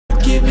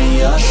give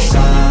me a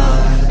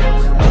sign,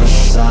 a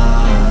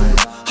sign.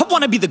 I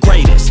wanna be the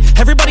greatest.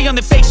 Everybody on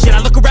the fake shit.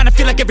 I look around and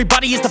feel like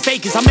everybody is the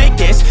fakest. I make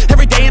this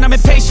every day and I'm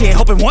impatient,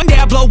 hoping one day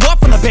I blow up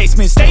from the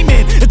basement.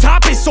 Statement, the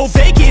top is so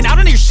vacant. I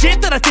don't hear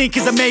shit that I think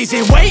is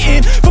amazing.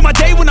 Waiting for my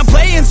day when I'm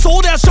playing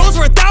sold out shows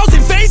for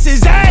 1,000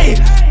 faces. Hey,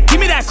 give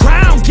me that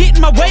crown, get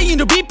in my way and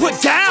to be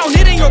put down.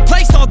 It ain't your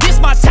place, all this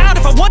my town.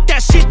 If I want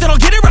that shit, then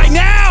I'll get it right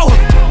now.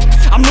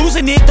 I'm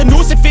losing it, the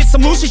noose it fits,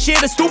 I'm losing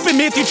shit. A stupid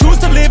myth, you choose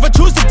to live or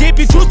choose to dip.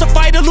 You choose to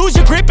fight or lose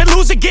your grip and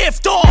lose a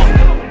gift.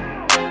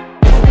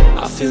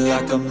 I feel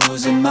like I'm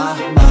losing my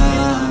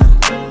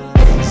mind.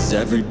 Is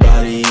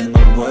everybody in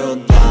the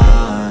world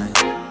blind?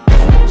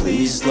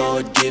 Please,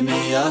 Lord, give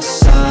me a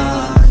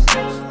sign,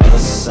 a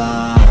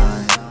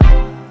sign.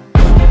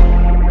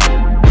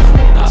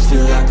 I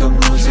feel like I'm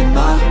losing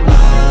my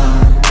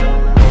mind.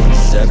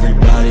 Is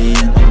everybody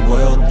in the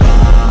world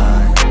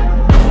blind?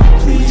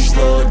 Please,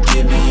 Lord,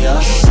 give me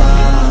a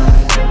sign,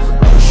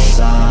 a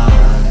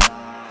sign.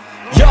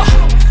 Yeah.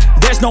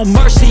 There's no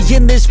mercy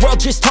in this world,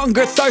 just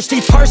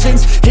hunger-thirsty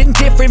persons in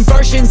different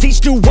versions,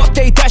 each new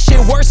update, that shit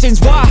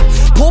worsens. Why?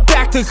 Pull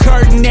back the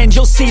curtain and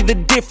you'll see the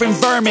different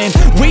vermin.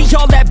 We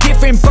all have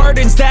different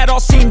burdens that all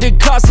seem to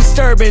cause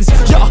disturbance.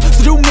 Yo,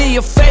 so do me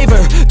a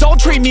favor, don't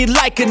treat me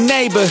like a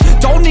neighbor.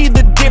 Don't need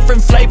the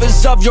different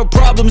flavors of your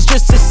problems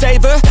just to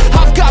savor.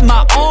 I've got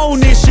my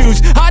own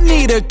issues, I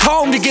need a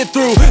comb to get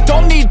through.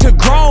 Don't need to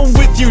groan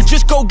with you,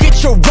 just go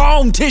get your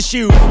own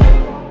tissue.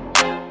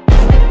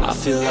 I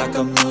feel like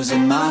I'm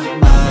losing my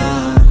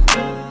mind.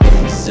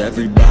 Is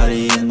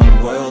everybody in the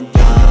world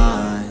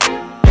blind?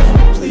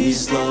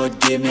 Please, Lord,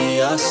 give me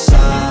a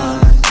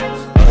sign,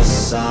 a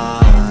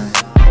sign.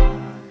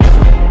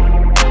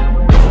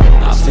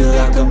 I feel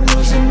like I'm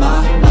losing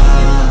my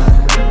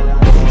mind.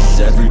 Is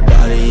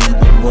everybody in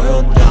the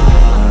world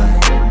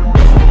blind?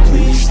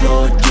 Please,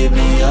 Lord, give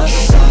me a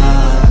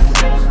sign,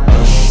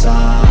 a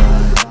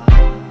sign.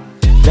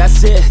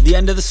 That's it, the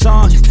end of the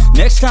song.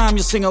 Next time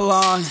you'll sing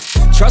along.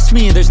 Trust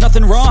me, there's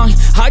nothing wrong.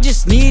 I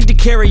just need to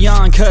carry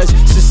on, cause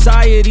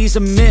society's a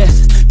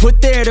myth put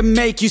there to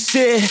make you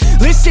sit.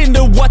 Listen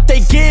to what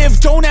they give,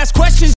 don't ask questions.